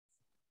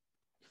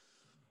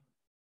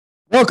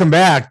Welcome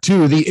back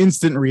to the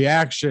Instant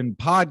Reaction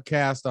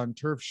podcast on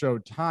Turf Show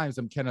Times.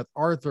 I'm Kenneth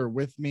Arthur.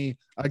 With me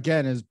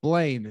again is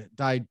Blaine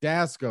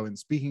Didasco. And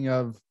speaking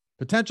of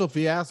potential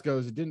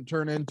fiascos, it didn't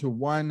turn into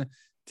one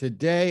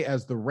today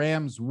as the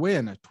Rams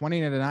win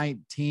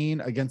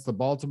 20-19 against the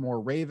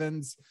Baltimore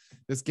Ravens.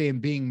 This game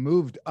being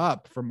moved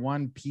up from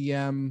 1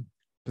 p.m.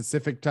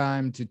 Pacific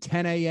time to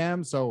 10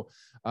 a.m. So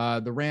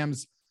the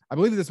Rams, I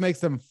believe this makes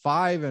them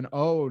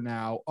 5-0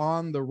 now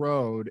on the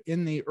road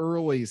in the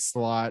early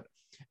slot.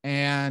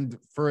 And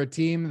for a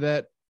team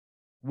that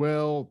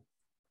will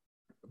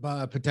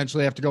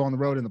potentially have to go on the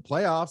road in the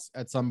playoffs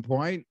at some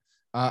point,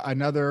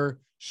 another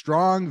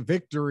strong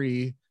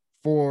victory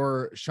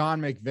for Sean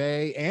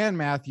McVay and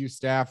Matthew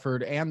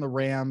Stafford and the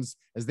Rams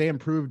as they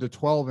improved to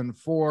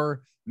 12-4.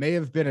 May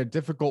have been a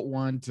difficult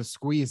one to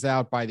squeeze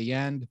out by the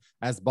end,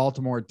 as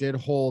Baltimore did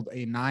hold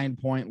a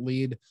 9-point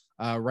lead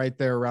right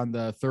there around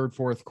the third,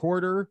 fourth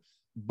quarter.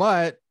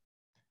 But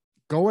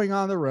going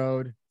on the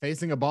road,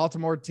 facing a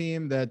Baltimore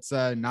team that's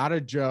not a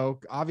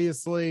joke.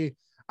 Obviously,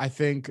 I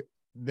think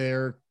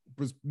there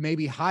was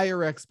maybe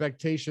higher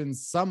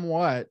expectations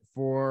somewhat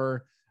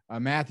for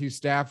Matthew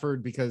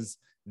Stafford because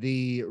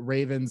the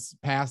Ravens'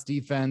 pass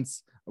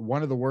defense,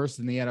 one of the worst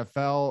in the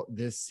NFL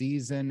this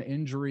season,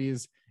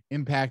 injuries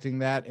impacting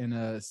that in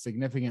a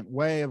significant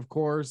way, of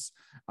course,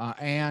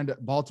 and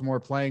Baltimore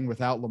playing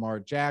without Lamar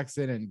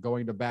Jackson and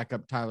going to back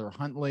up Tyler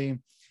Huntley,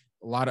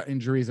 a lot of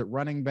injuries at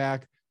running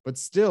back. But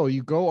still,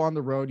 you go on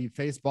the road, you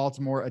face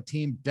Baltimore, a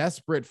team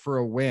desperate for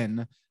a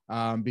win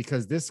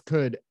because this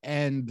could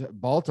end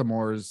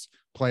Baltimore's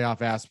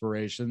playoff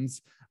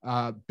aspirations.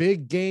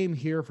 Big game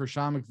here for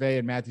Sean McVay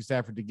and Matthew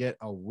Stafford to get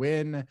a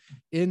win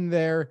in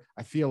there.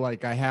 I feel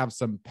like I have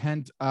some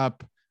pent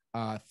up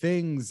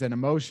things and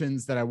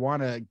emotions that I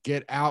want to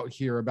get out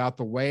here about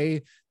the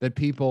way that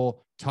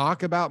people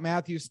talk about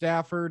Matthew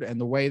Stafford and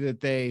the way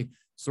that they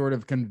sort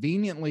of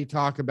conveniently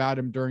talk about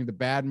him during the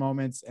bad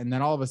moments, and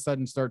then all of a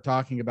sudden start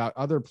talking about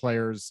other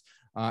players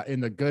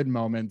in the good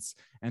moments.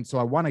 And so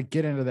I want to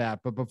get into that.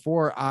 But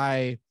before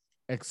I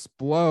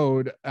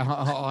explode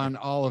on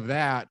all of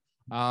that,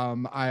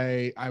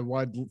 I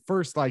would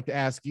first like to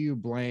ask you,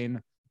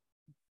 Blaine,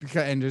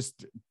 and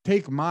just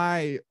take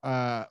my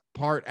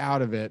part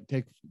out of it,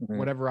 take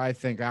whatever I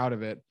think out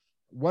of it.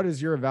 What is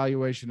your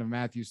evaluation of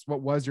what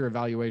was your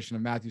evaluation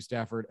of Matthew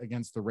Stafford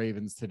against the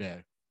Ravens today?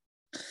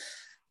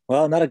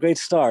 Well, not a great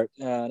start.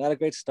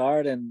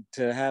 And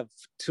to have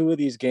two of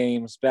these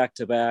games back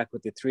to back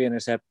with the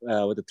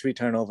three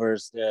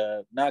turnovers,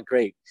 not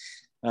great.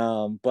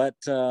 But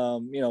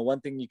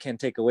one thing you can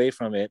take away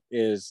from it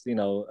is,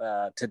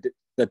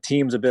 the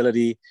team's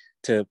ability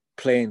to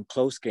play in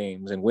close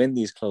games and win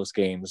these close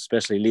games,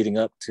 especially leading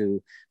up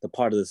to the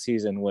part of the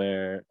season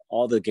where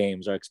all the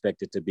games are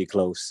expected to be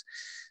close.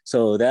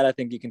 So that I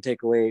think you can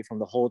take away from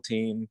the whole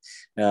team,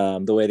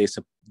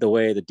 the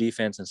way the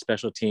defense and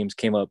special teams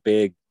came up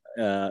big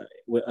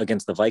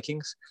against the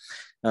Vikings.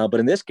 But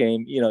in this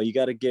game, you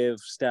got to give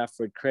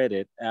Stafford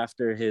credit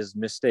after his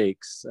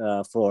mistakes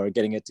for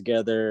getting it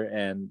together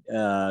and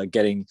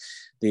getting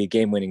the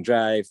game-winning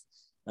drive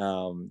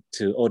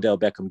to Odell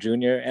Beckham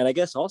Jr. And I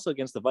guess also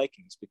against the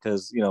Vikings,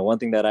 because, one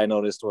thing that I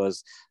noticed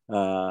was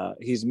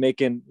he's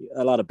making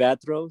a lot of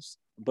bad throws,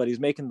 but he's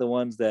making the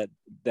ones that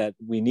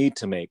we need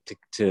to make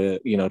to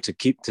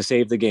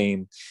save the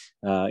game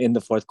in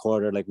the fourth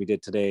quarter, like we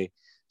did today.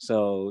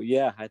 So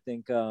yeah, I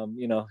think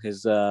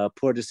his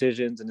poor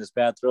decisions and his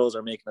bad throws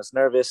are making us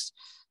nervous.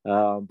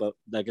 But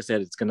like I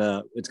said, it's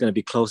gonna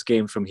be close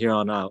games from here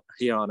on out.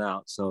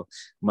 So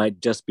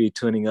might just be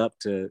tuning up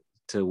to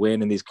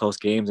win in these close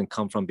games and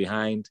come from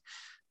behind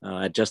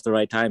at just the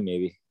right time,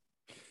 maybe.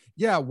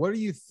 Yeah, what do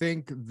you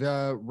think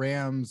the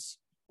Rams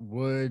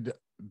would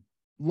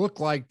look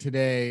like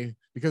today?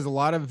 Because a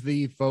lot of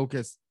the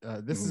focus,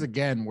 this is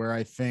again where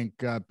I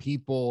think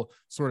people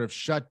sort of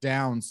shut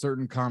down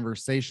certain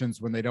conversations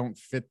when they don't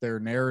fit their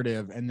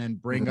narrative, and then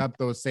bring up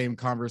those same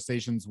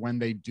conversations when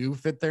they do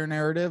fit their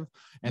narrative.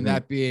 And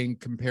that being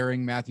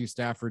comparing Matthew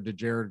Stafford to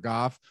Jared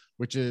Goff,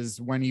 which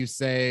is when you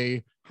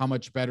say how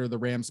much better the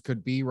Rams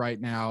could be right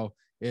now,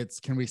 it's,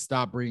 can we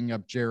stop bringing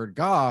up Jared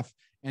Goff?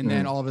 And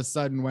then all of a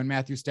sudden, when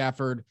Matthew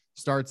Stafford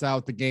starts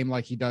out the game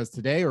like he does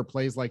today or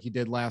plays like he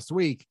did last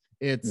week,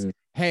 it's,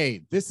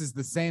 hey, this is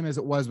the same as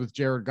it was with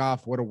Jared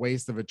Goff. What a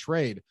waste of a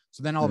trade.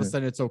 So then all of a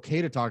sudden it's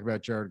okay to talk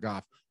about Jared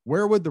Goff.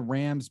 Where would the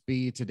Rams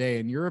be today,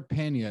 in your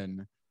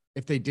opinion,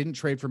 if they didn't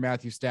trade for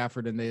Matthew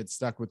Stafford and they had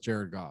stuck with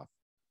Jared Goff?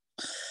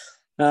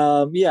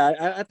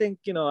 I think,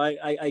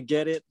 I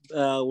get it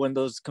when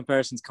those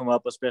comparisons come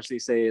up, especially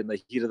say in the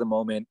heat of the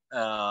moment,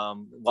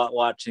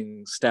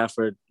 watching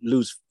Stafford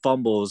lose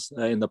fumbles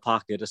in the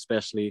pocket,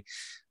 especially.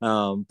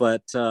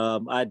 But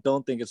I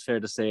don't think it's fair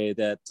to say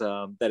that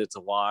it's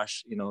a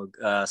wash.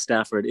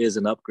 Stafford is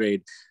an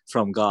upgrade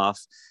from Goff.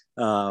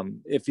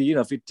 If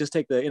you just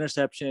take the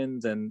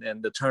interceptions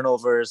and the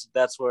turnovers,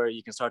 that's where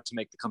you can start to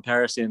make the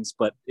comparisons.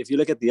 But if you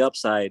look at the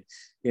upside,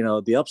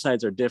 the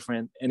upsides are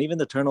different, and even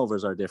the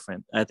turnovers are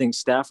different. I think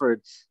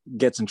Stafford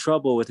gets in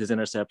trouble with his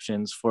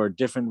interceptions for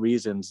different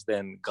reasons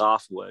than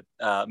Goff would.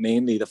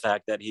 Mainly the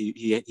fact that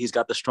he's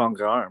got the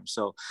stronger arm.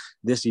 So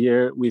this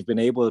year we've been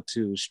able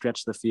to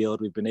stretch the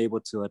field. We've been able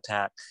to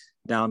attack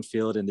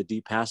downfield in the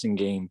deep passing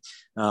game,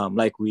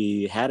 like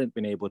we hadn't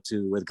been able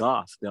to with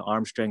Goff. The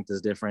arm strength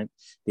is different.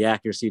 The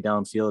accuracy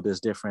downfield is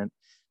different.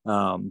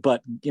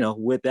 But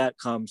with that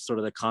comes sort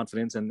of the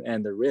confidence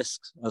and the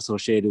risks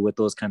associated with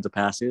those kinds of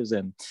passes.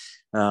 And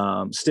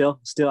still,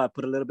 I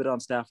put a little bit on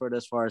Stafford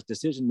as far as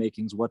decision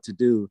makings, what to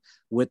do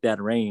with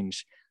that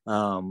range.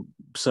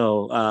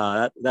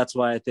 So that's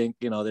why I think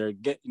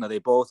they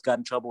both got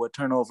in trouble with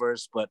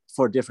turnovers, but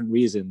for different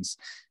reasons,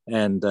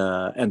 and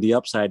the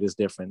upside is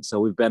different. So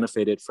we've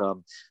benefited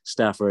from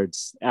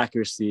Stafford's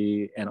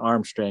accuracy and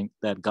arm strength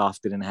that Goff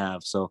didn't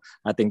have. So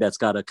I think that's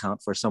got to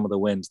account for some of the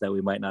wins that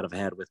we might not have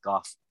had with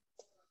Goff.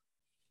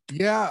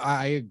 Yeah,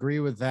 I agree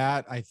with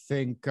that. I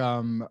think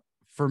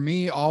for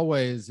me,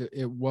 always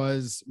it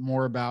was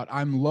more about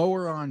I'm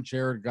lower on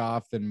Jared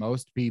Goff than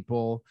most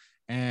people.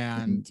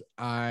 And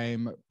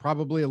I'm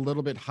probably a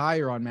little bit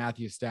higher on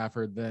Matthew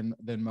Stafford than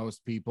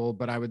most people,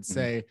 but I would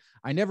say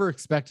I never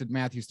expected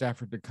Matthew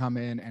Stafford to come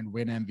in and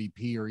win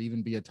MVP or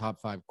even be a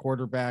top 5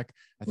 quarterback.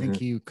 I think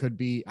he could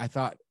be. I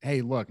thought,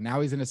 hey, look,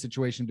 now he's in a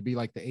situation to be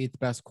like the 8th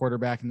best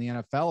quarterback in the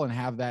NFL and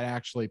have that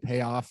actually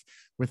pay off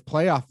with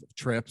playoff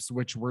trips,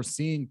 which we're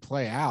seeing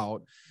play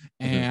out,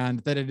 and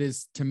that it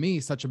is, to me,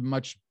 such a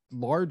much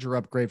larger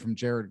upgrade from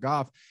Jared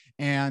Goff.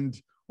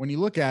 And when you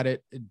look at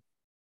it,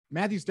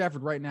 Matthew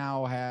Stafford right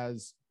now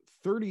has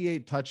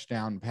 38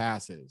 touchdown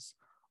passes.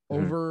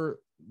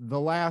 Over the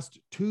last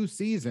 2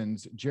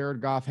 seasons,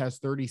 Jared Goff has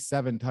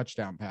 37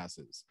 touchdown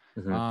passes.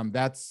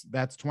 That's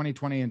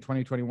 2020 and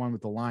 2021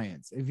 with the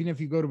Lions. Even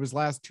if you go to his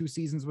last 2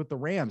 seasons with the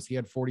Rams, he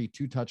had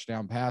 42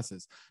 touchdown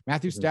passes.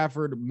 Matthew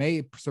Stafford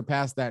may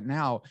surpass that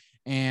now.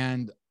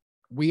 And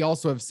we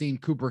also have seen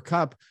Cooper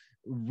Kupp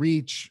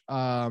reach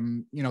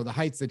the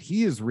heights that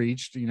he has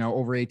reached,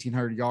 over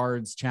 1,800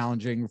 yards,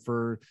 challenging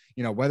for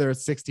whether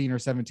it's 16 or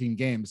 17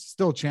 games,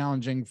 still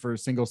challenging for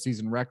single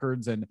season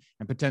records, and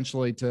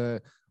potentially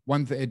to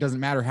it doesn't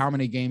matter how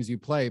many games you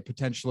play,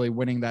 potentially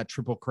winning that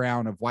triple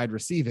crown of wide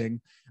receiving.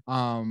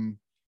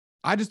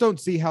 I just don't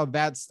see how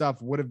that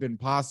stuff would have been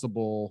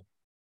possible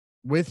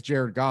with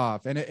Jared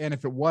Goff, and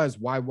if it was,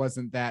 why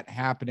wasn't that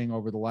happening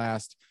over the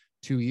last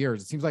 2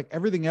 years? It seems like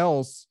everything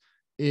else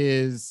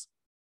is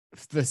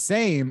the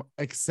same,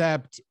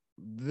 except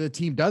the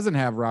team doesn't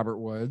have Robert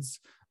Woods,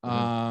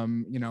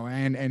 and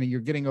you're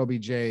getting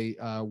OBJ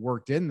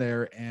worked in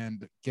there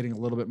and getting a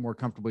little bit more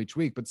comfortable each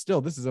week, but still,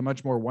 this is a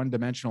much more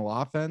one-dimensional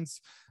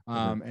offense.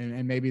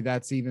 And maybe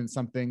that's even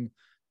something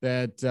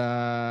that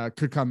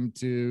could come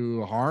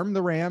to harm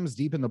the Rams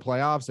deep in the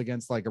playoffs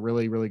against like a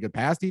really, really good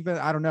pass defense.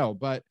 I don't know,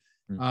 but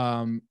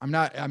I'm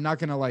not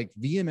going to like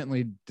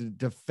vehemently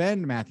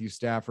defend Matthew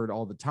Stafford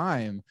all the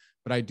time,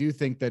 but I do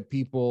think that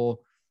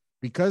people,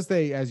 because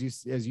they, as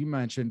you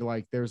mentioned,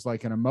 like there's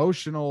like an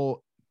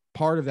emotional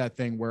part of that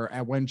thing where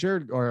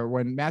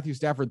when Matthew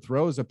Stafford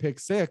throws a pick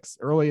 6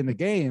 early in the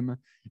game,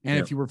 and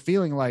if you were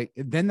feeling like,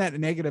 then that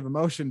negative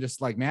emotion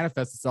just like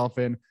manifests itself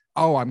in,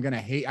 oh,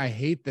 I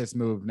hate this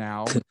move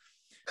now.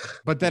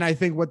 But then I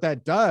think what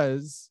that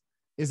does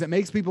is it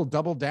makes people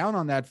double down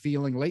on that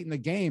feeling late in the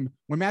game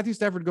when Matthew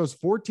Stafford goes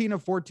 14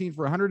 of 14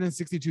 for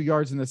 162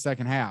 yards in the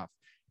second half.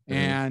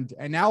 And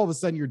now all of a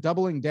sudden you're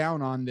doubling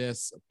down on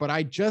this. But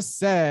I just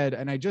said,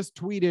 and I just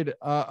tweeted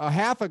a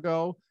half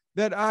ago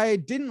that I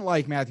didn't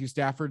like Matthew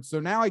Stafford. So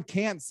now I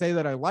can't say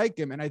that I like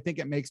him. And I think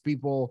it makes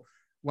people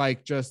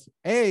like just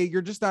A,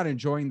 you're just not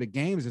enjoying the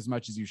games as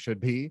much as you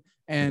should be.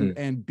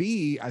 And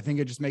B, I think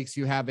it just makes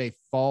you have a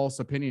false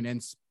opinion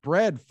and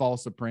spread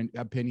false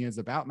opinions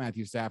about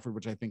Matthew Stafford,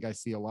 which I think I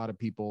see a lot of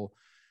people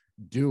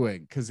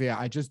doing. Cause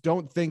I just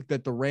don't think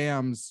that the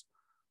Rams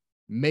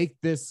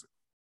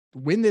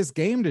win this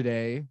game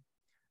today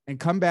and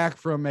come back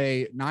from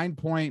a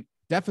 9-point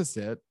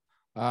deficit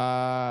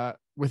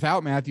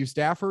without Matthew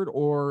Stafford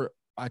or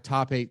a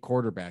top 8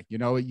 quarterback.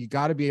 You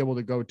got to be able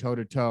to go toe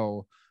to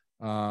toe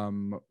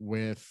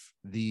with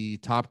the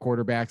top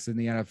quarterbacks in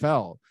the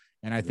NFL.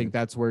 And I think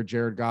that's where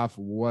Jared Goff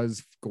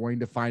was going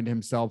to find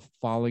himself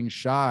falling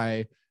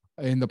shy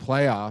in the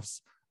playoffs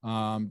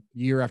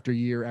year after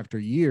year after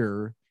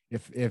year.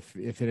 If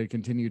it had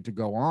continued to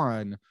go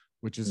on,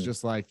 which is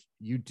just like,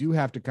 you do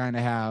have to kind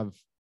of have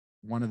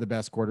one of the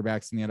best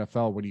quarterbacks in the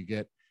NFL when you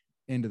get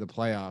into the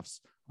playoffs.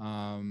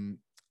 And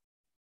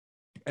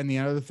the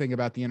other thing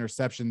about the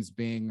interceptions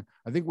being,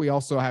 I think we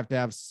also have to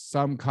have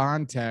some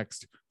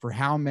context for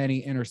how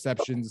many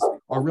interceptions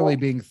are really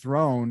being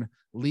thrown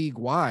league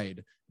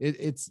wide.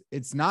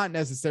 It's not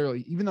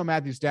necessarily, even though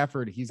Matthew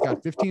Stafford, he's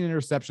got 15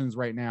 interceptions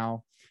right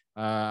now.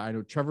 I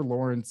know Trevor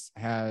Lawrence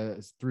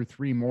threw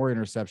 3 more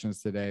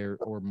interceptions today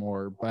or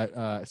more,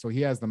 but so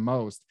he has the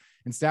most,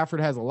 and Stafford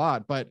has a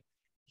lot, but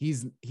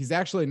he's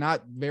actually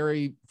not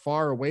very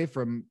far away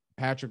from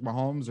Patrick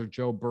Mahomes or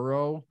Joe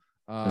Burrow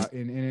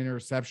in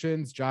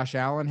interceptions. Josh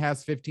Allen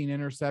has 15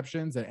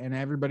 interceptions, and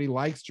everybody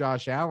likes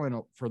Josh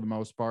Allen for the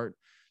most part.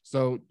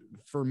 So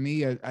for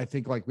me, I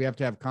think like we have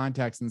to have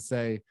context and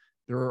say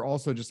there are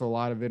also just a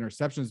lot of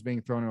interceptions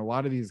being thrown, and a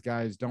lot of these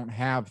guys don't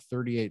have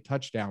 38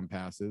 touchdown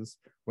passes,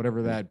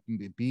 whatever that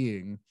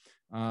being.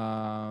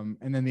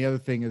 And then the other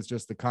thing is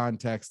just the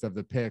context of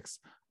the picks.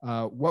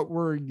 What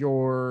were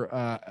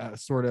your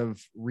sort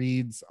of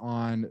reads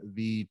on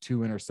the 2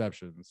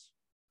 interceptions?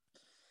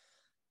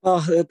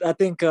 Well, I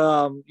think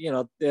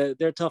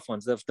they're tough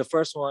ones. The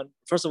first one,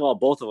 first of all,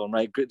 both of them,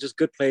 right? Just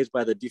good plays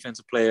by the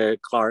defensive player,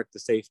 Clark, the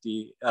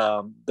safety.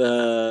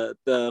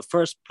 The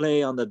first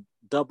play on the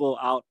double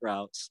out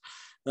routes,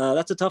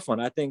 that's a tough one.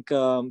 I think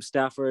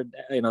Stafford,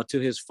 to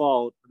his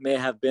fault, may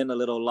have been a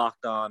little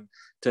locked on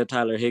to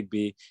Tyler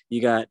Higbee.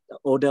 You got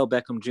Odell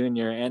Beckham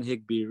Jr. and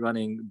Higbee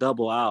running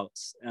double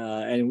outs,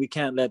 and we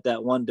can't let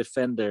that one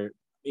defender.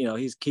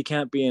 He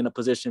can't be in a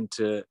position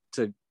to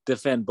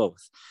defend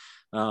both.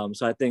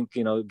 So I think,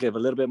 give a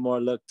little bit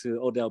more look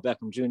to Odell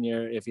Beckham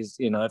Jr. If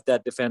if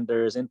that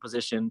defender is in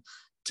position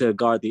to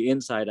guard the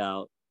inside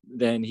out,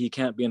 then he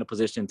can't be in a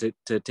position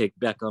to take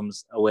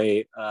Beckham's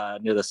away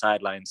near the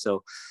sideline.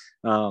 So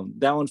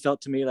that one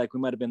felt to me like we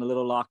might have been a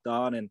little locked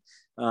on, and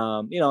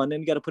and then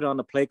you got to put it on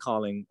the play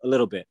calling a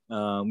little bit.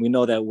 We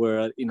know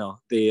that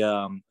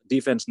the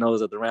defense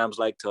knows that the Rams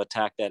like to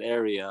attack that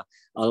area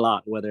a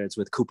lot, whether it's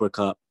with Cooper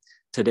Kupp.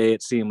 Today,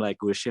 it seemed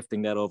like we were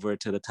shifting that over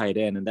to the tight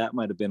end, and that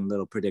might have been a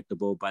little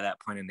predictable by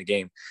that point in the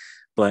game.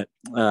 But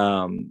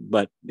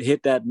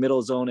hit that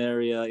middle zone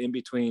area in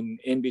between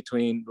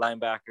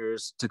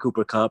linebackers to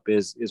Cooper Kupp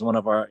is one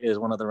of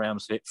the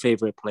Rams'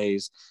 favorite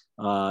plays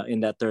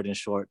in that 3rd and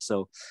short.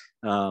 So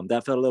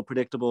that felt a little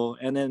predictable.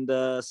 And then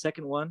the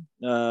second one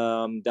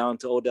down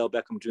to Odell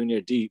Beckham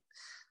Jr. deep.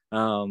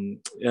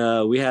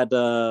 We had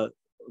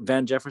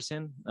Van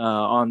Jefferson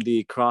on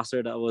the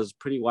crosser that was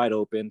pretty wide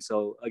open.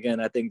 So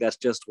again, I think that's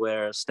just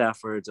where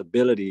Stafford's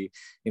ability,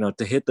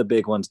 to hit the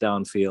big ones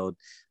downfield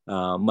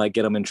might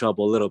get him in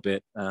trouble a little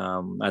bit.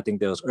 I think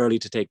that was early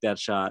to take that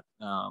shot.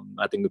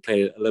 I think we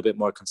played a little bit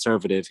more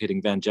conservative,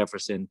 hitting Van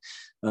Jefferson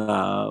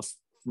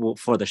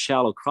for the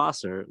shallow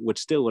crosser, which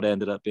still would have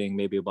ended up being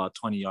maybe about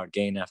 20-yard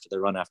gain after the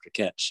run after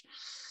catch.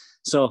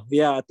 So,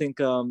 yeah, I think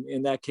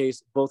in that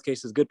case, both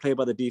cases, good play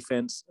by the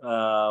defense,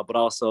 but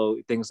also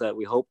things that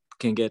we hope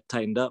can get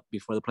tightened up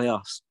before the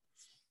playoffs.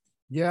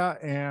 Yeah,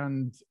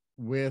 and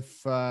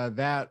with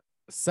that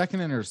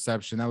second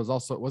interception,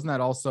 wasn't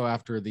that also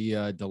after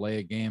the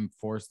delay of game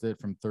forced it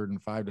from 3rd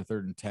and 5 to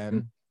 3rd and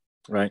 10?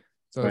 Right.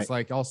 So it's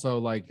like also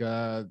like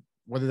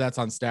whether that's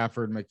on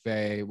Stafford,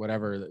 McVay,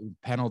 whatever,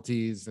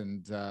 penalties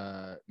and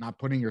not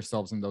putting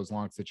yourselves in those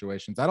long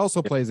situations, that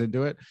also plays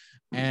into it.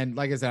 And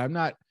like I said, I'm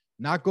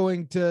not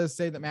going to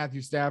say that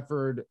Matthew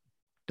Stafford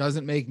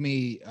doesn't make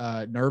me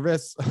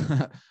nervous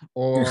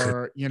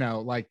or,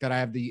 like that I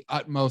have the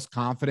utmost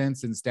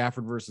confidence in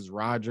Stafford versus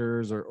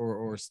Rodgers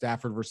or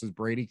Stafford versus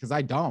Brady, because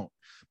I don't.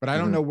 But I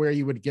don't know where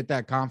you would get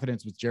that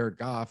confidence with Jared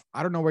Goff.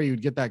 I don't know where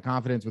you'd get that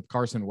confidence with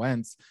Carson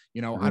Wentz. I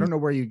don't know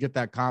where you get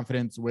that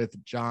confidence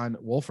with John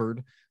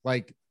Wolford.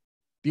 Like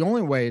the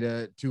only way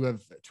to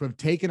have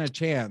taken a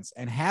chance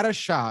and had a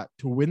shot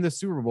to win the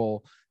Super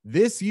Bowl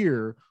this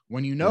year,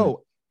 when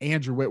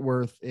Andrew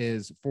Whitworth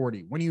is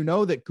 40, when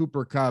that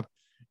Cooper Kupp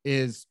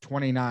is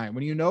 29,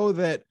 when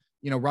that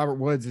Robert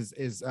Woods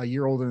is a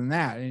year older than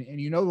that,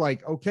 and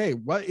like, okay,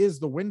 what is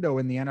the window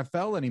in the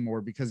NFL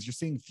anymore? Because you're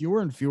seeing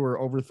fewer and fewer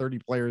over 30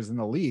 players in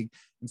the league,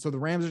 and so the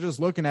Rams are just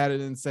looking at it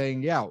and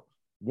saying, yeah,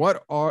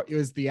 what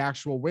is the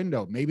actual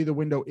window? Maybe the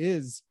window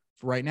is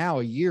for right now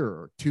a year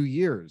or 2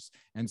 years,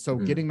 and so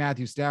getting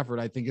Matthew Stafford,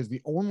 I think, is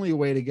the only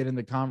way to get in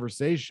the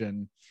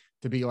conversation,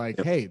 to be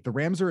like, hey, the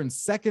Rams are in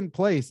 2nd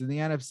place in the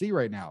NFC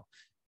right now,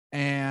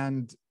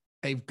 and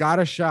they've got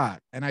a shot.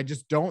 And I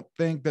just don't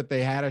think that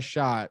they had a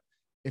shot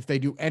if they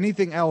do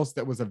anything else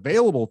that was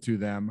available to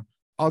them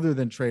other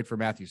than trade for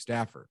Matthew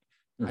Stafford.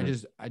 I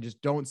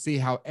just don't see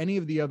how any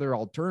of the other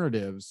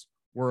alternatives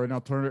were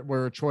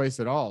a choice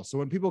at all. So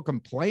when people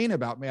complain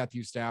about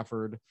Matthew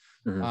Stafford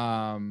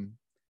to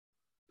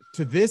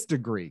this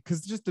degree,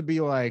 because just to be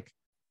like,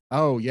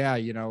 oh yeah,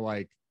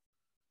 like,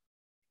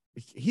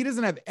 he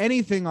doesn't have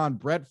anything on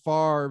Brett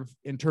Favre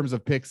in terms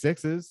of pick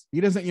sixes. He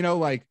doesn't,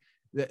 like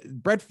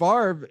Brett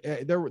Favre.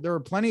 There are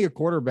plenty of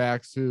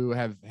quarterbacks who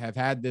have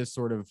had this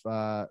sort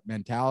of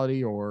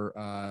mentality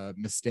or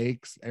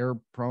mistakes, error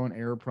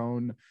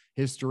prone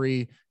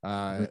history.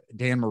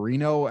 Dan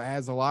Marino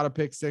has a lot of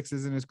pick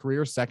sixes in his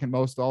career, 2nd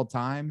most all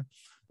time.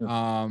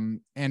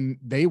 And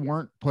they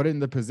weren't put in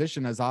the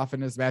position as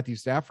often as Matthew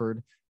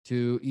Stafford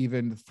to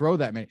even throw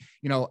that many.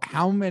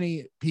 How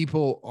many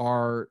people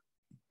are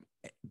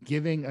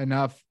giving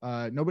enough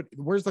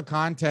where's the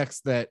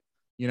context that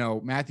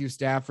Matthew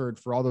Stafford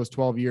for all those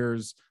 12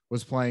 years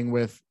was playing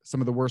with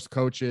some of the worst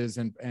coaches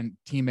and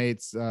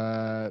teammates.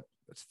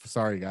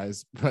 Sorry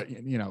guys, but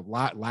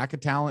lack of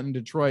talent in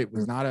Detroit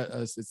was not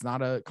it's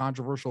not a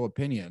controversial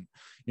opinion.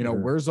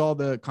 Where's all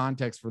the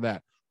context for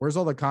that? Where's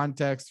all the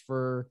context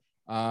for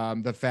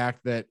the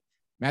fact that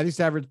Matthew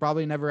Stafford's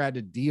probably never had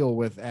to deal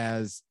with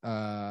as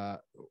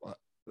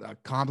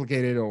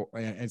complicated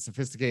and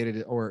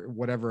sophisticated or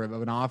whatever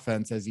of an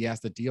offense as he has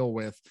to deal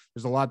with.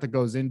 There's a lot that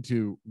goes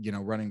into,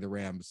 running the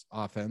Rams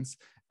offense.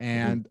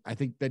 And I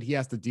think that he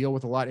has to deal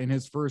with a lot in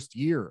his first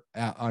year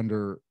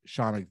under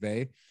Sean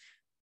McVay.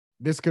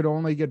 This could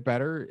only get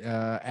better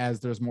as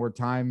there's more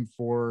time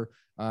for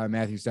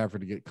Matthew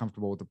Stafford to get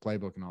comfortable with the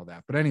playbook and all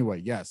that. But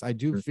anyway, yes, I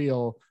do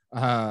feel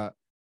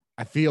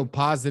I feel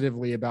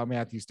positively about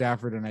Matthew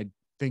Stafford, and I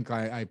think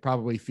I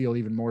probably feel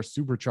even more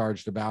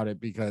supercharged about it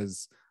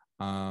because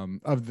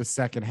of the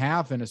second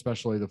half and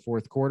especially the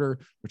fourth quarter,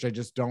 which I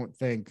just don't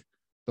think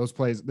those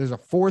plays. There's a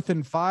 4th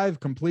and 5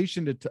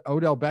 completion to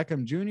Odell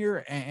Beckham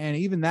Jr. And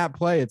even that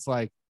play, it's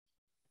like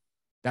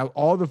that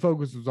all the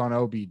focus was on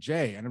OBJ.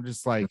 And I'm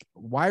just like,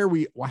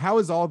 how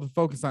is all the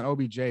focus on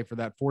OBJ for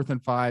that 4th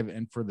and 5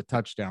 and for the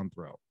touchdown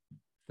throw?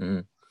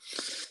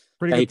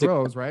 Pretty good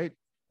throws, right?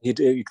 He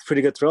did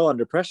pretty good throw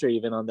under pressure,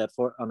 even on that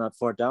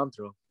fourth down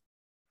throw.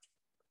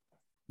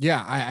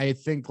 Yeah, I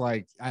think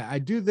I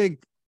do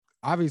think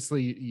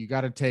obviously you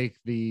got to take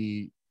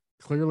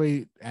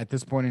clearly at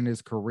this point in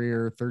his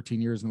career,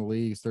 13 years in the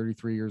league, he's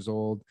 33 years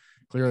old.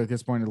 Clearly at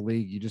this point in the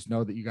league, you just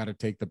know that you got to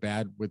take the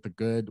bad with the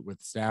good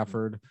with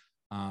Stafford.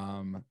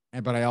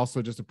 But I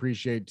also just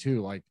appreciate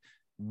too,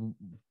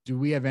 do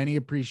we have any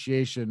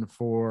appreciation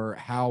for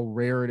how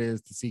rare it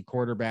is to see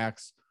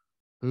quarterbacks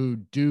who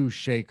do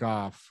shake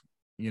off,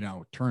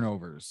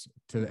 turnovers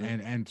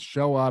and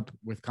show up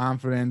with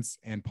confidence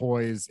and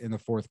poise in the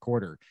fourth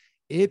quarter?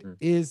 It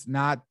is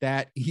not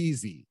that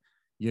easy,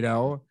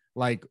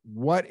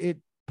 what it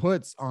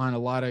puts on a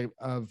lot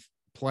of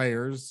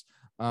players.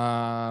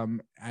 I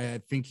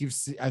think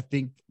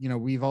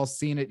we've all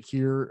seen it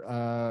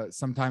here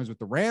sometimes with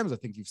the Rams. I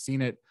think you've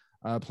seen it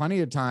plenty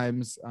of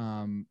times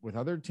with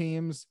other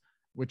teams,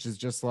 which is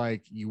just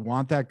like, you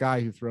want that guy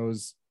who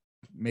throws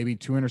maybe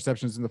 2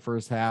 interceptions in the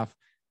first half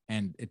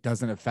and it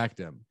doesn't affect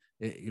him.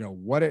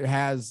 What it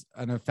has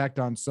an effect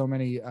on so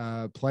many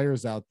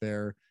players out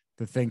there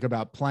to think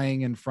about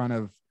playing in front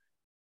of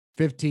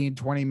 15,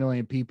 20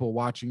 million people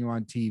watching you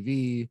on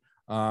TV,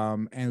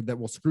 and that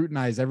will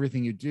scrutinize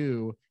everything you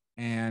do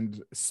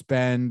and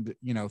spend,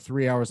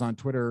 3 hours on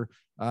Twitter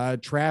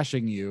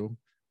trashing you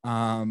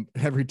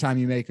every time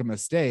you make a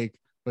mistake,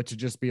 but to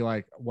just be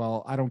like,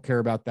 well, I don't care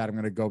about that. I'm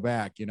going to go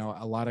back.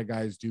 A lot of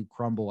guys do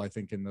crumble, I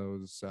think, in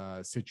those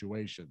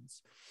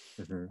situations.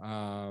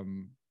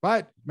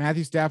 But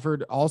Matthew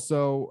Stafford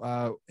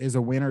also is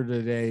a winner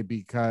today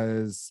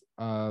because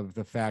of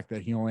the fact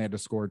that he only had to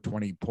score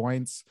 20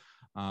 points.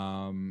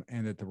 And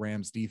that the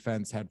Rams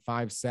defense had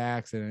 5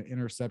 sacks and an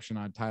interception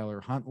on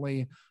Tyler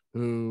Huntley,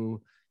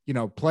 who,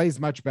 plays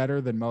much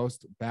better than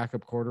most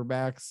backup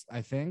quarterbacks,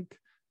 I think.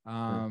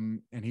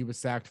 And he was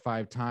sacked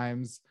 5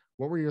 times.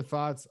 What were your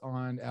thoughts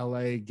on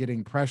LA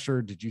getting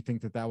pressure? Did you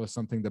think that was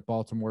something that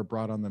Baltimore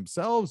brought on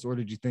themselves, or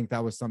did you think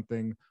that was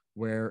something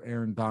where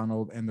Aaron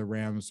Donald and the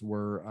Rams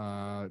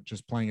were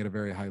just playing at a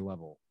very high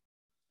level?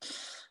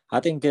 I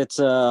think it's,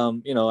 I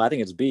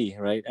think it's B,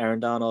 right? Aaron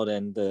Donald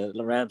and the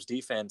Rams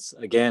defense,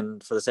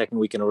 again, for the second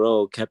week in a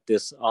row, kept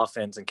this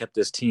offense and kept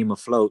this team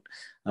afloat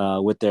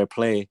with their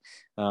play.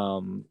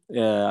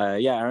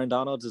 Aaron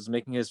Donald is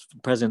making his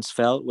presence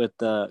felt with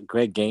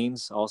Greg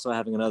Gaines also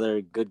having another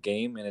good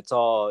game. And it's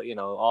all,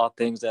 all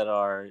things that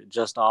are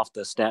just off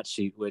the stat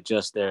sheet with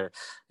just they're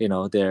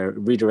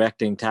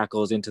redirecting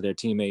tackles into their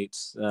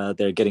teammates.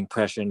 They're getting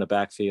pressure in the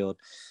backfield.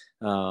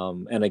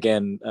 And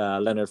again,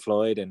 Leonard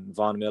Floyd and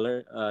Von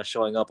Miller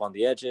showing up on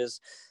the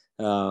edges.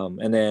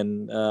 And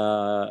then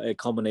it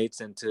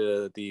culminates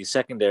into the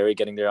secondary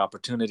getting their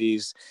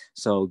opportunities.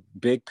 So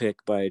big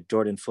pick by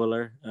Jordan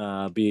Fuller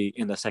be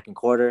in the second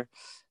quarter.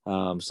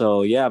 I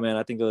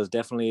think it was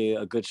definitely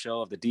a good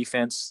show of the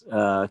defense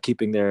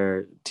keeping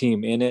their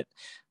team in it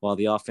while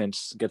the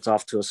offense gets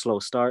off to a slow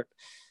start.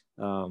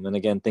 And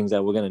again, things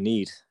that we're going to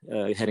need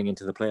heading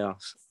into the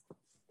playoffs.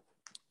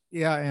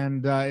 Yeah,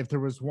 and if there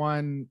was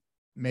one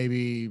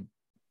maybe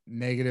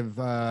negative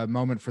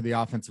moment for the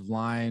offensive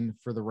line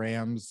for the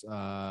Rams,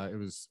 it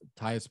was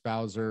Tyus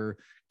Bowser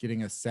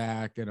getting a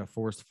sack and a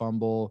forced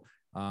fumble,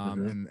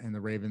 and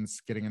the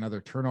Ravens getting another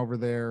turnover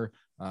there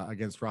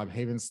against Rob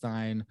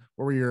Havenstein.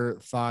 What were your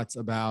thoughts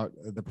about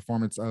the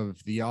performance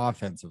of the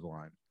offensive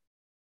line?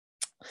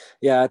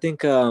 Yeah, I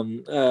think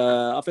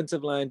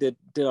offensive line did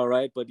all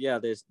right, but yeah,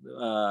 there's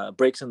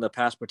breaks in the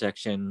pass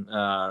protection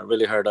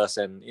really hurt us,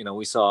 and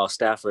we saw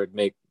Stafford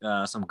make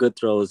some good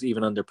throws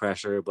even under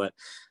pressure, but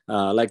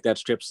like that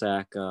strip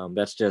sack,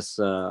 that's just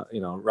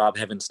Rob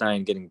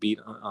Havenstein getting beat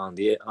on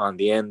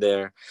the end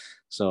there.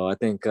 So I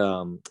think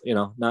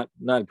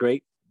not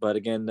great, but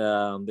again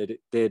they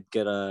did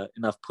get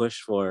enough push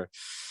for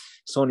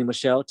Sony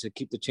Michel to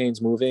keep the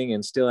chains moving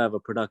and still have a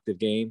productive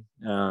game.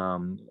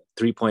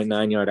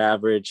 3.9 yard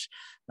average.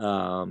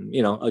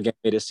 Again,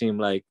 made it seem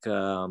like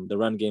the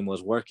run game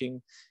was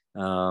working.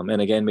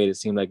 And again, made it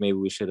seem like maybe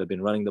we should have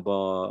been running the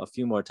ball a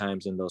few more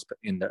times in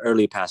the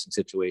early passing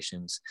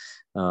situations,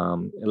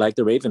 like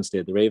the Ravens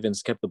did. The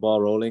Ravens kept the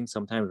ball rolling,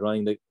 sometimes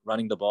running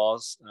the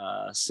balls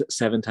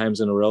 7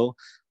 times in a row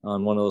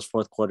on one of those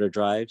fourth quarter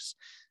drives.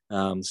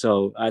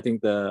 So I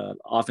think the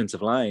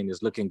offensive line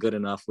is looking good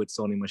enough with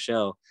Sony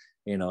Michel,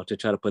 to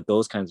try to put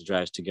those kinds of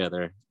drives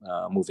together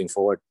moving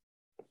forward.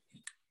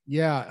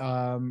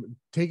 Yeah,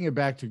 taking it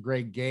back to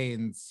Greg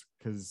Gaines,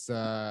 because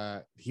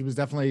he was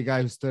definitely a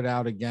guy who stood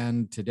out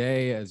again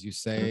today, as you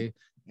say.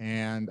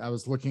 And I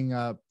was looking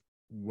up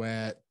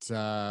what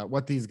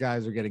these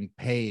guys are getting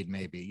paid.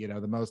 Maybe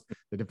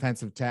the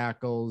defensive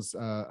tackles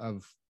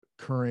of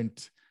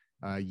current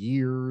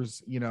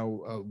years.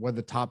 What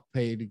the top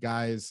paid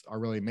guys are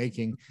really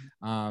making.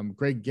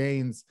 Greg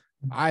Gaines,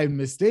 I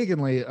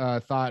mistakenly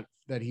thought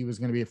that he was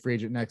going to be a free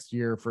agent next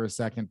year for a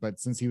second, but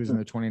since he was in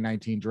the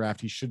 2019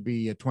 draft, he should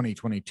be a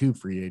 2022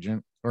 free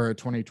agent or a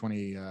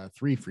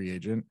 2023 free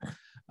agent.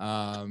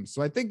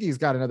 So I think he's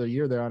got another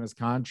year there on his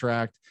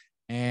contract.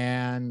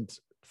 And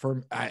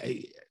when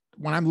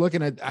I look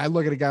at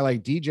a guy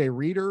like DJ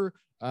Reader.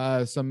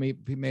 Some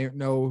may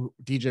know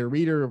DJ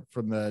Reader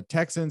from the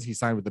Texans. He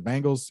signed with the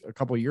Bengals a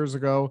couple of years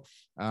ago.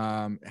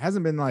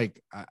 Hasn't been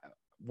like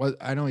what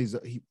I know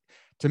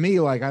to me,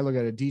 like I look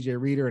at a DJ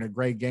Reader and a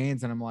Greg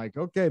Gaines and I'm like,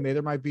 okay, maybe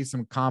there might be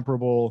some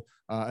comparable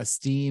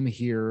esteem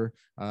here.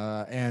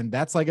 And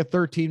that's like a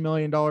 $13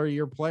 million a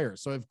year player.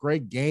 So if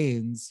Greg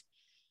Gaines,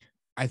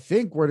 I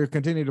think we're to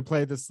continue to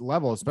play at this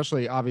level,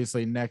 especially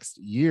obviously next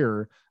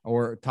year,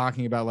 or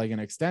talking about like an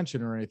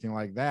extension or anything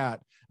like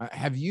that.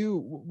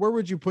 Where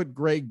would you put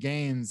Greg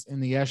Gaines in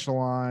the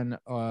echelon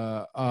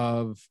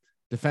of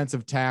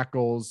defensive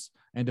tackles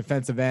and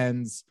defensive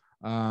ends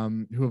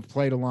who have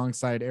played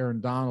alongside Aaron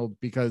Donald?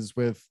 Because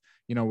with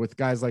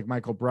guys like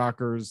Michael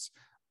Brockers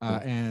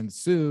and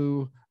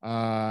Sue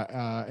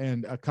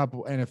and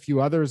a few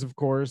others, of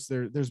course,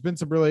 there's been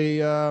some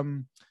really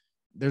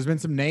there's been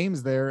some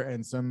names there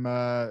and some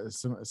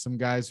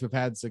guys who have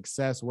had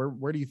success.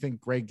 Where do you think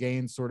Greg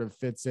Gaines sort of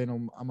fits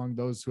in among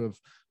those who have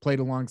played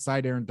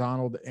alongside Aaron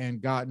Donald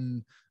and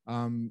gotten,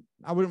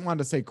 I wouldn't want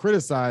to say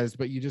criticized,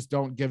 but you just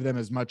don't give them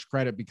as much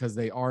credit because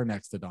they are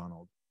next to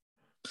Donald?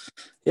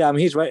 Yeah, I mean,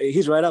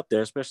 he's right up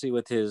there, especially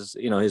with his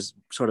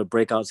sort of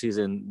breakout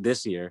season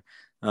this year.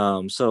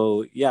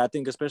 So yeah, I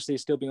think especially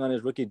still being on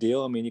his rookie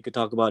deal, I mean, you could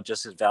talk about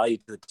just his value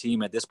to the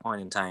team at this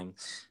point in time,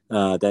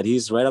 that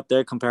he's right up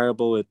there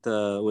comparable with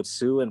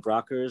Sue and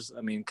Brockers.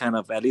 I mean, kind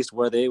of at least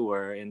where they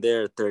were in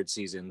their third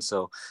season.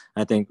 So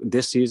I think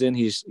this season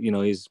he's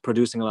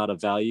producing a lot of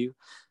value.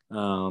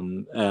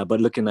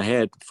 But looking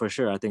ahead, for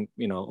sure, I think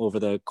over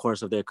the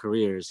course of their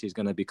careers, he's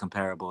going to be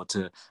comparable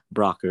to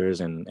Brockers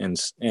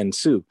and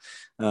Sue.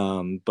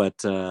 But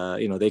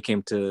they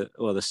came to,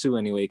 well, the Sue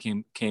anyway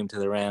came to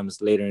the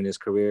Rams later in his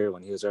career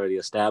when he was already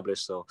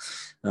established. So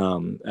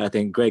I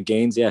think Greg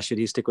Gaines, yeah, should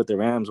he stick with the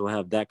Rams, will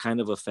have that kind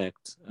of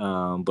effect,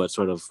 but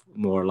sort of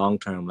more long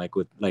term, like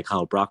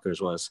how Brockers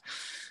was.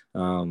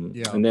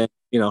 And then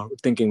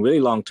thinking really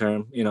long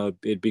term,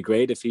 it'd be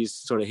great if he's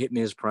sort of hitting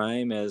his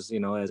prime as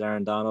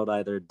Aaron Donald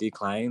either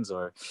declines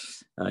or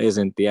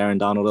isn't the Aaron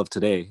Donald of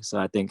today. So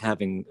I think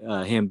having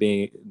him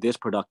being this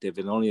productive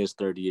in only his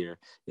third year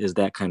is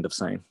that kind of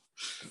sign.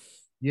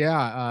 Yeah,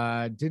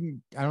 I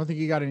don't think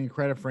he got any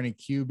credit for any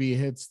QB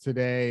hits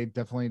today.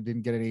 Definitely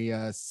didn't get any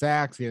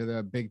sacks. He had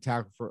a big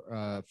tackle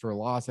for a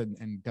loss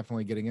and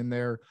definitely getting in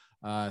there.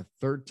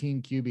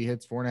 13 QB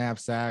hits, 4.5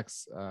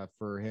 sacks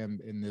for him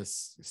in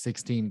this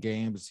 16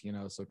 games,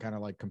 so kind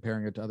of like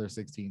comparing it to other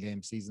 16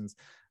 game seasons.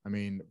 I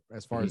mean,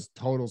 as far as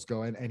totals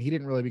go, and he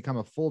didn't really become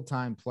a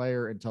full-time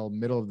player until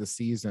middle of the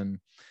season.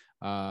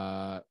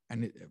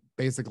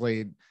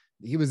 Basically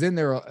he was in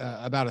there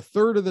about a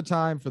third of the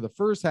time for the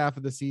first half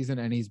of the season,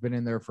 and he's been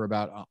in there for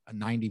about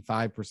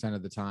 95%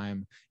 of the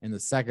time in the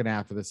second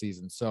half of the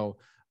season. So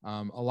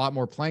a lot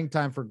more playing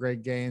time for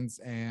Greg Gaines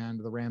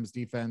and the Rams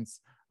defense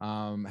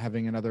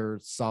having another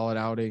solid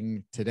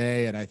outing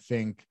today. And I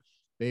think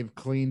they've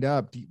cleaned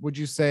up. Would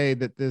you say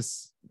that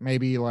this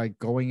maybe like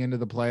going into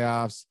the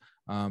playoffs,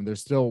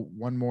 there's still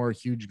one more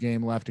huge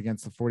game left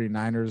against the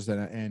 49ers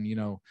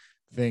and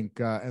think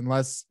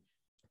unless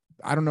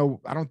I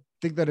don't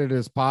think that it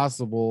is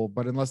possible,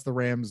 but unless the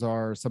Rams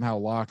are somehow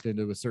locked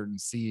into a certain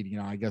seed,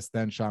 I guess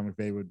then Sean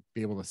McVay would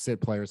be able to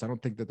sit players. I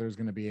don't think that there's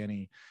going to be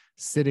any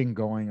sitting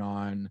going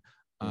on.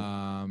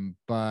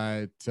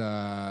 But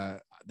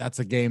that's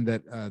a game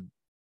that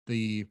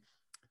the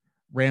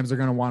Rams are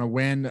going to want to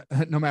win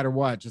no matter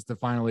what, just to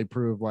finally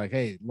prove like,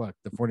 hey, look,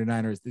 the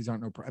 49ers, these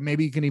aren't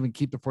maybe you can even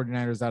keep the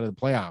 49ers out of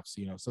the playoffs,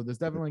 so there's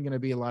definitely going to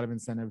be a lot of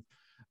incentive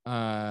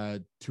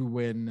to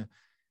win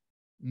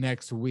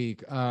next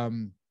week.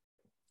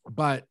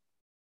 But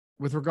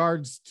with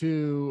regards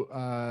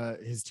to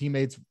his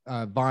teammates,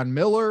 Von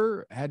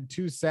Miller had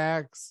 2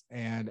 sacks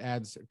and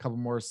adds a couple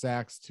more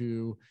sacks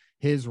to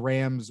his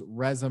Rams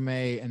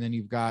resume. And then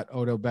you've got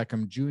Odell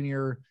Beckham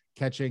Jr.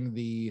 catching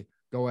the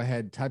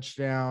go-ahead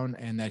touchdown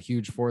and that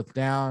huge fourth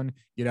down.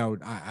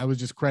 I was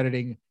just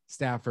crediting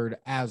Stafford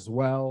as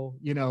well,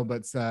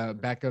 but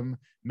Beckham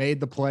made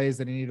the plays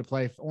that he needed to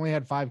play. Only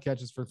had 5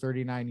 catches for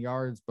 39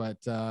 yards, but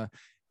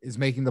is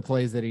making the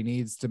plays that he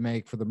needs to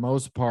make for the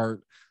most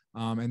part.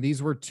 And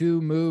these were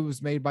 2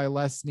 moves made by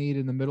Les Snead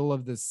in the middle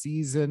of the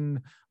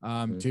season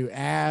to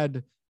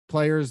add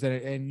players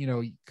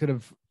and could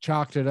have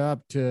chalked it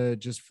up to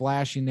just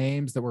flashy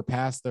names that were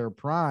past their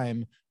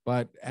prime.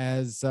 But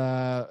as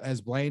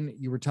Blaine,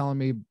 you were telling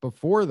me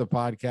before the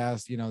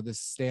podcast, this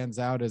stands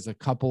out as a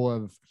couple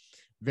of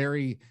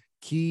very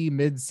key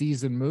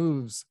mid-season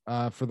moves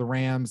for the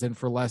Rams and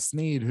for Les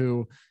Snead,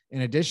 who,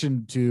 in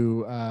addition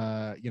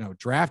to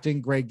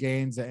drafting Greg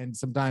Gaines and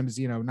sometimes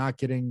not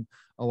getting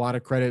a lot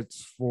of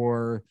credits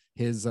for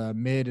his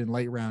mid and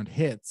late round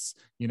hits,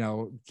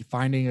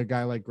 finding a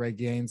guy like Greg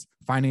Gaines,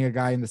 finding a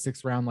guy in the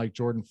 6th round like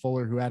Jordan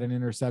Fuller, who had an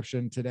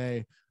interception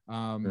today.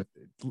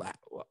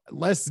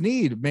 Les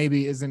Snead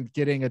maybe isn't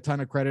getting a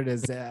ton of credit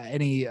as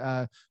any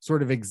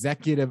sort of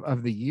executive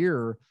of the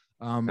year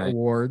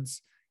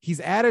awards. He's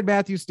added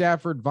Matthew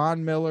Stafford,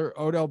 Von Miller,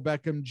 Odell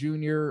Beckham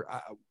Jr.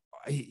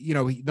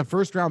 The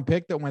 1st round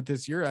pick that went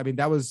this year, I mean,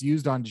 that was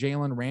used on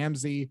Jalen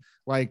Ramsey.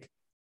 Like,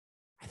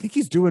 I think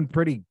he's doing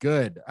pretty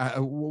good.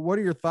 What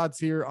are your thoughts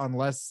here on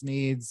Les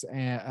Snead's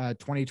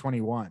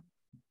 2021?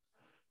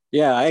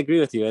 Yeah, I agree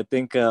with you. I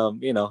think,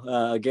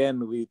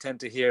 again, we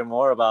tend to hear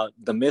more about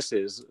the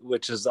misses,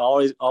 which is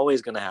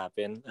always going to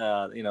happen.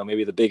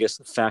 Maybe the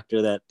biggest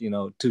factor that,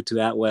 Tutu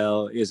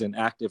Atwell isn't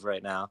active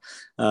right now.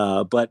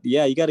 But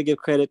yeah, you got to give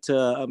credit to,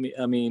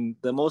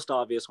 the most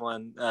obvious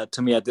one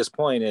to me at this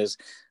point is,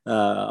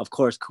 of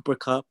course, Cooper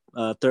Kupp,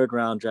 3rd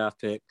round draft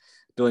pick,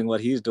 doing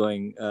what he's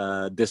doing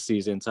this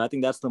season. So I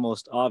think that's the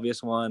most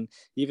obvious one.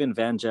 Even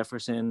Van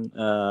Jefferson,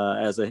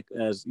 as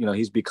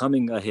he's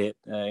becoming a hit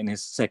in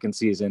his 2nd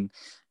season.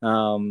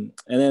 And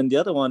then the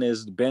other one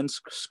is Ben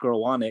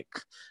Skowronek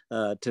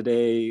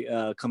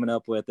today, coming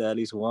up with at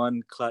least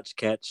 1 clutch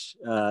catch,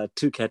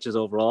 2 catches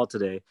overall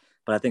today.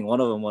 But I think one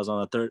of them was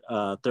on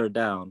a third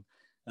down.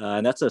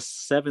 And that's a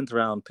 7th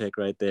round pick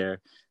right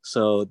there.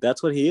 So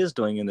that's what he is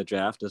doing in the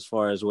draft as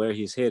far as where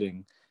he's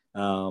hitting.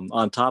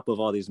 On top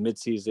of all these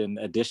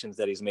midseason additions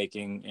that he's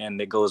making.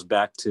 And it goes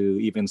back to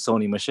even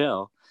Sony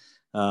Michel,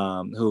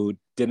 who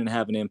didn't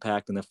have an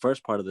impact in the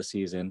first part of the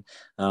season,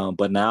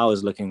 but now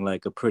is looking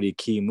like a pretty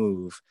key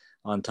move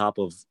on top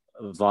of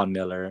Von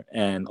Miller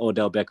and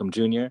Odell Beckham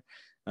Jr.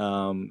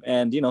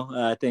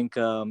 I think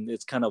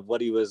it's kind of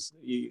what he was,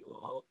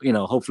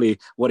 hopefully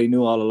what he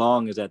knew all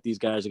along is that these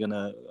guys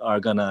are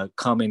gonna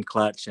come in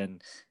clutch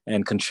and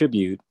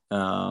contribute.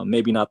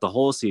 Maybe not the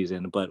whole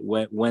season, but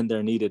when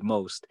they're needed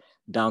most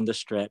down the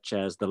stretch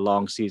as the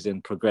long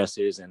season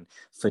progresses and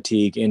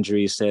fatigue,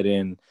 injuries set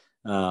in,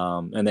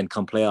 and then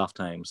come playoff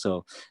time.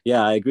 So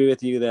yeah, I agree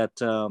with you that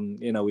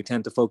we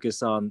tend to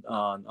focus on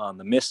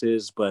the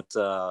misses,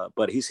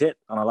 but he's hit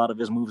on a lot of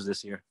his moves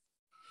this year.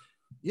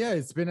 Yeah,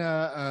 it's been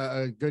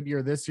a good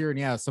year this year, and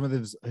yeah, some of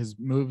his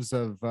moves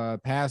of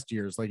past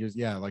years, like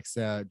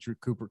Drew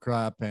Cooper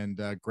Kupp and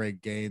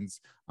Greg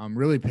Gaines,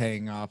 really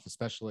paying off,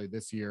 especially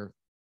this year,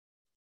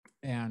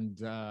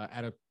 and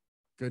at a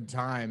good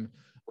time.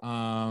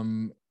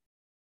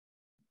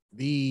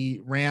 The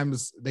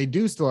Rams, they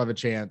do still have a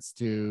chance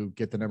to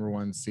get the number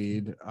 1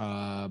 seed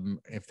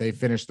if they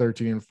finish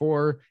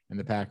 13-4 and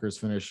the Packers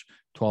finish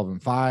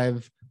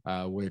 12-5,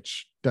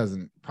 which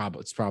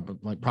it's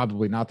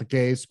probably not the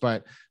case,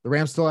 but the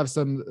Rams still have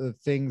some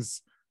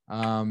things,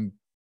 some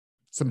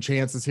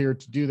chances here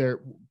to do there.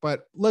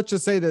 But let's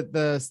just say that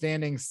the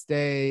standings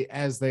stay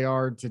as they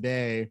are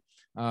today,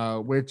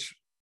 which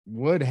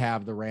would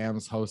have the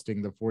Rams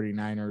hosting the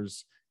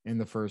 49ers in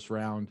the 1st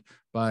round.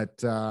 But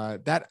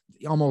that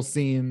almost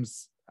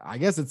seems, I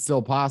guess it's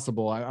still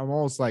possible. I'm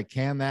almost like,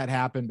 can that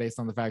happen based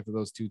on the fact that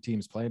those 2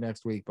 teams play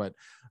next week? But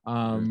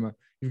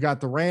you've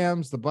got the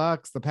Rams, the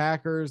Bucks, the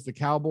Packers, the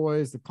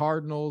Cowboys, the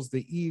Cardinals,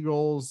 the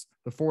Eagles,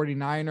 the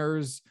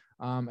 49ers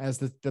as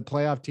the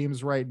playoff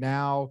teams right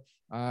now.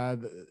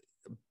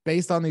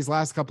 Based on these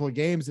last couple of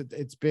games,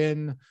 it's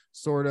been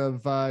sort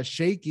of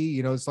shaky.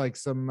 It's like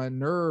some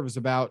nerves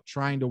about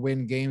trying to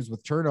win games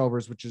with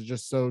turnovers, which is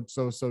just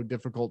so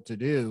difficult to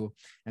do.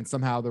 And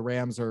somehow the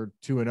Rams are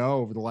 2-0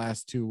 over the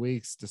last 2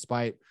 weeks,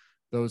 despite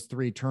those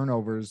 3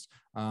 turnovers.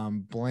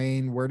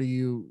 Blaine, where do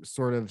you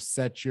sort of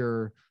set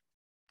your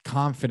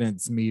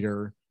confidence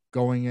meter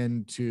going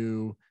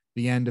into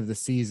the end of the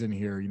season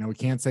here? We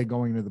can't say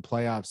going into the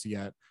playoffs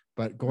yet,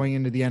 but going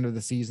into the end of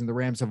the season, the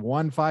Rams have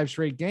won 5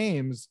 straight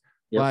games.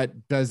 Yep.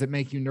 But does it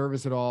make you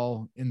nervous at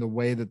all in the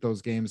way that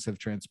those games have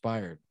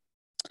transpired?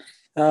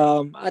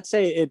 I'd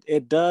say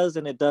it does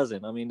and it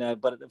doesn't.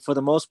 But for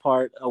the most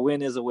part, a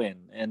win is a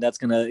win, and that's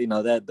gonna,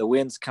 that the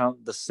wins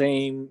count the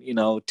same,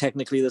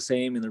 technically the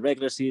same in the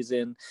regular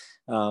season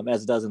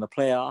as it does in the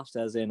playoffs.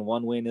 As in,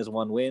 1 win is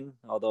 1 win,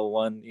 although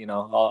one,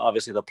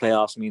 obviously the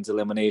playoffs means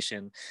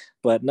elimination,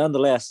 but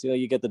nonetheless,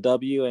 you get the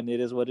W, and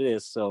it is what it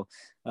is. So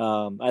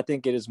I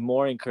think it is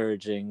more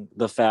encouraging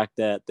the fact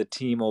that the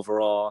team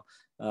overall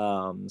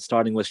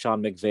starting with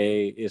Sean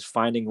McVay, is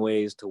finding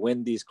ways to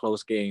win these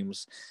close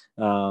games,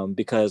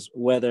 because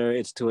whether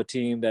it's to a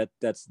team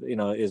that's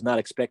is not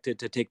expected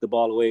to take the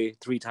ball away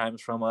 3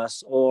 times from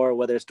us, or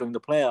whether it's during the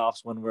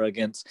playoffs when we're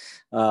against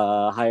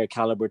higher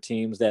caliber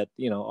teams that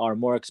are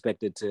more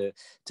expected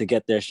to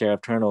get their share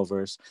of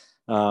turnovers.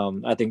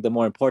 I think the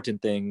more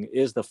important thing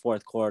is the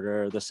fourth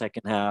quarter, the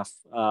second half,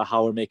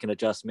 how we're making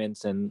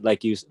adjustments, and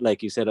like you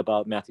said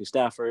about Matthew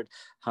Stafford,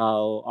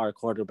 how our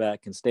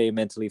quarterback can stay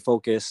mentally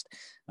focused,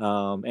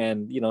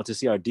 and to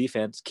see our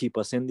defense keep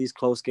us in these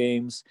close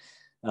games.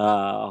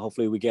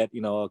 Hopefully, we get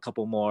a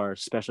couple more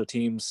special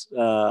teams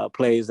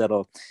plays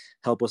that'll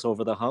help us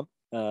over the hump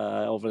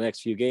over the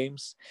next few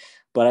games.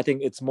 But I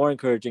think it's more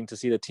encouraging to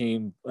see the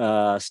team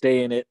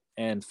stay in it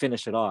and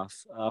finish it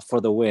off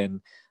for the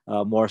win,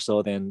 more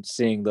so than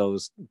seeing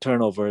those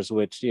turnovers,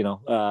 which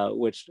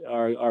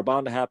are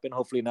bound to happen.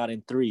 Hopefully not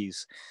in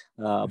threes,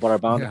 but are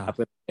bound to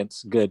happen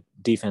against good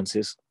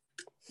defenses.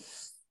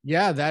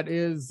 Yeah, that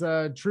is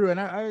true, and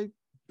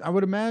I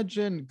would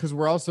imagine, because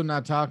we're also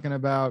not talking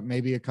about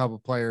maybe a couple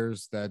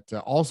players that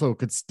also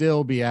could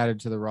still be added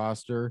to the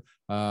roster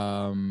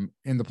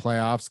in the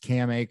playoffs.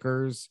 Cam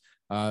Akers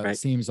Right.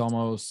 seems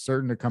almost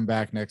certain to come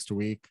back next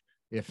week,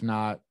 if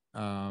not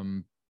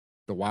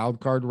the wild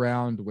card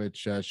round,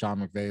 which Sean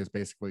McVay has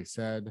basically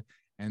said.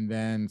 And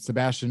then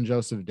Sebastian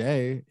Joseph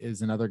Day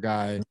is another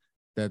guy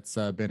that's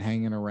been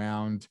hanging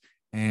around.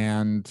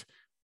 And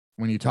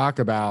when you talk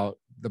about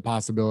the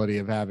possibility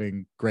of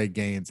having Greg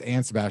Gaines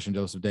and Sebastian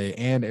Joseph Day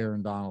and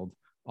Aaron Donald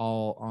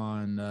all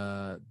on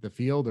the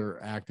field or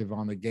active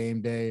on the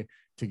game day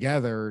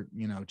together,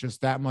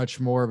 just that much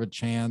more of a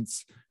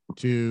chance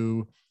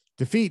to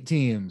defeat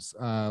teams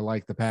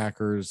like the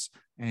Packers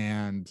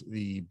and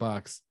the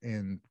Bucks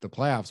in the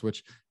playoffs,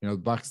 which, the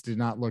Bucks did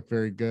not look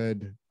very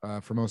good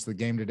for most of the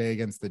game today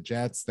against the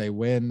Jets. They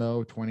win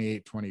though,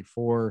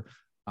 28-24.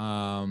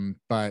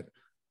 But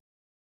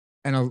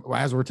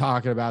as we're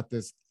talking about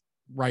this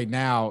right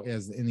now,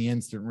 as in the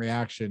instant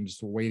reaction,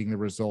 just awaiting the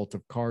result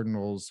of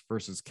Cardinals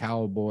versus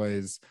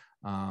Cowboys,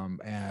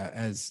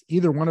 as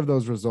either one of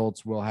those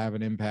results will have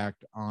an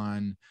impact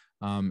on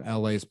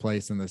LA's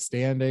place in the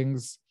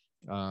standings.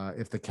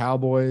 If the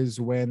Cowboys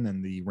win,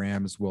 then the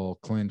Rams will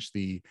clinch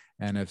the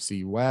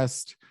NFC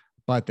West,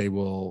 but they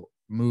will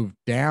move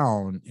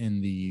down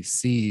in the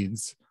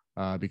seeds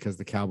because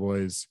the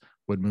Cowboys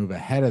would move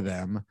ahead of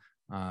them.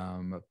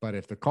 But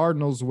if the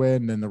Cardinals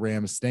win, then the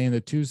Rams stay in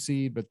the 2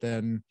 seed, but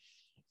then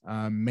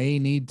may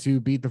need to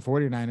beat the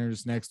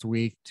 49ers next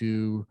week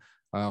to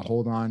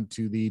hold on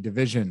to the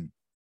division.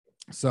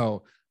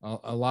 So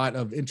a lot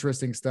of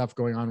interesting stuff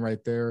going on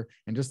right there.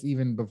 And just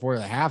even before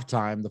the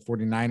halftime, the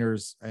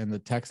 49ers and the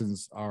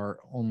Texans are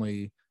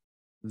only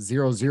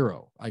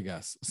 0-0, I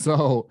guess.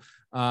 So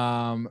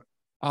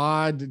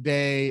odd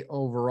day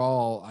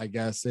overall, I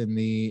guess, in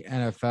the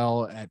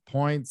NFL at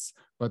points,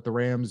 but the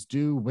Rams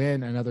do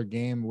win another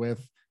game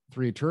with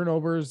 3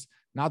 turnovers.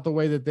 Not the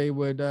way that they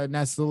would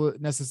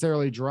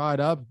necessarily draw it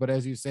up, but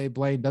as you say,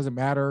 Blaine, doesn't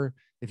matter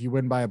if you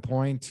win by a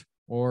point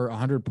or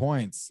 100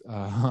 points.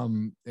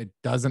 It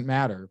doesn't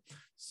matter.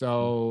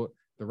 So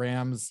the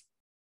Rams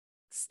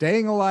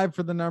staying alive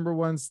for the number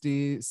 1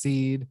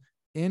 seed,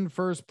 in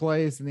first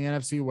place in the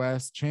NFC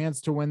West,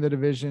 chance to win the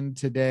division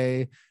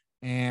today.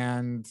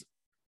 And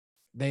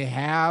they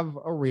have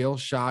a real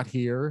shot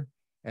here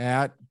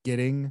at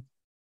getting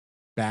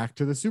back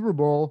to the Super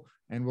Bowl.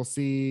 And we'll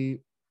see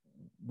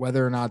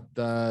whether or not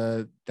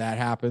that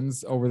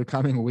happens over the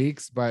coming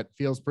weeks, but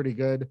feels pretty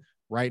good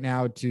right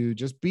now to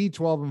just be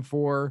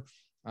 12-4.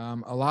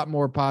 A lot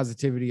more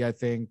positivity, I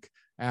think,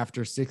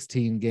 after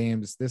 16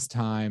 games this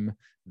time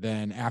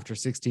than after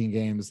 16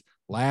 games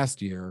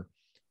last year,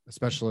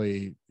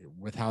 especially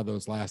with how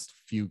those last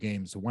few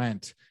games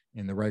went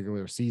in the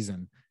regular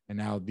season. And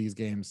now these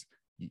games,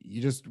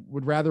 you just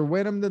would rather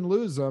win them than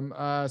lose them.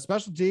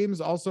 Special teams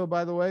also,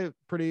 by the way,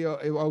 pretty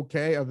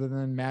okay, other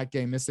than Matt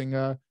Gay missing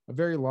a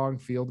very long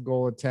field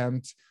goal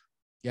attempt.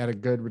 You had a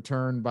good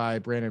return by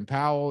Brandon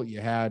Powell.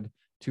 You had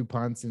 2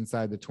 punts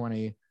inside the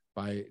 20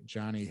 by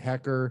Johnny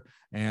Hecker,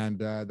 and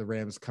the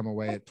Rams come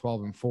away at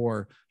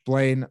 12-4.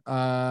 Blaine,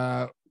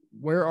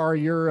 where are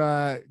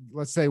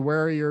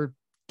your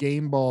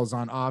game balls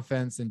on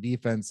offense and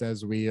defense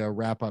as we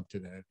wrap up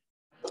today?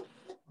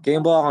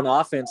 Game ball on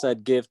offense,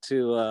 I'd give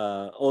to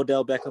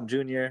Odell Beckham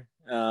Jr.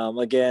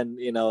 Again,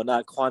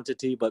 not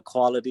quantity, but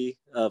quality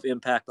of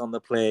impact on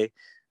the play.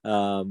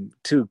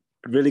 2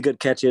 really good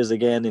catches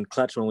again in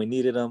clutch when we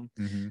needed them.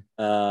 Mm-hmm.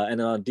 And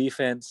then on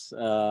defense,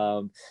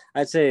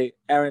 I'd say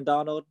Aaron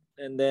Donald,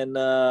 and then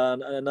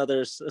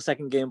another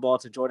second game ball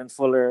to Jordan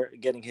Fuller,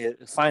 getting his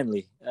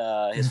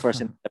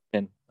first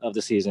interception of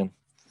the season.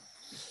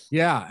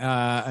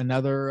 Yeah,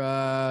 another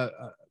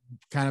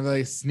kind of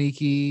a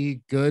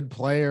sneaky good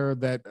player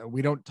that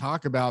we don't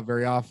talk about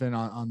very often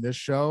on this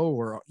show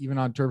or even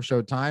on Turf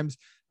Show Times,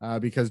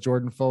 because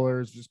Jordan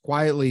Fuller is just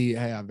quietly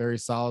very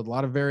solid. A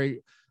lot of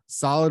very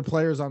solid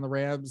players on the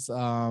Rams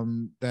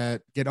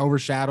that get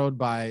overshadowed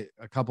by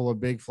a couple of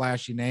big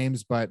flashy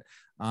names. But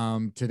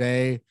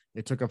today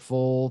it took a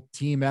full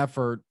team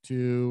effort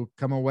to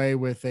come away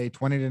with a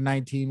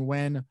 20-19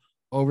 win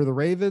over the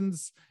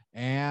Ravens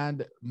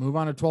and move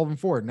on to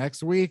 12-4.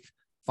 Next week,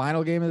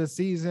 final game of the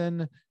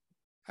season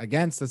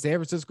against the San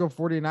Francisco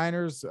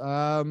 49ers.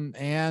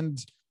 And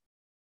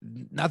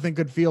nothing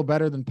could feel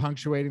better than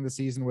punctuating the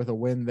season with a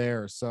win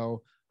there.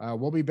 So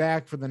we'll be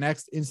back for the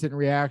next instant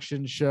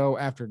reaction show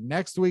after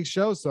next week's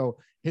show. So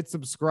hit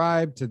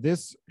subscribe to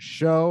this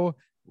show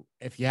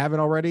if you haven't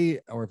already,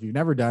 or if you've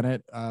never done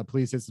it.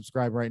 Please hit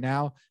subscribe right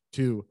now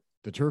to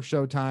the Turf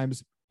Show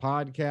Times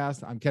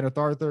podcast. I'm Kenneth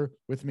Arthur.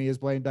 With me is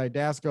Blaine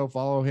Didasco.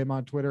 Follow him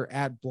on Twitter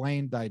at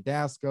Blaine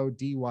Didasco,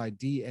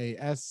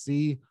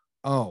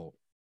 Dydasco.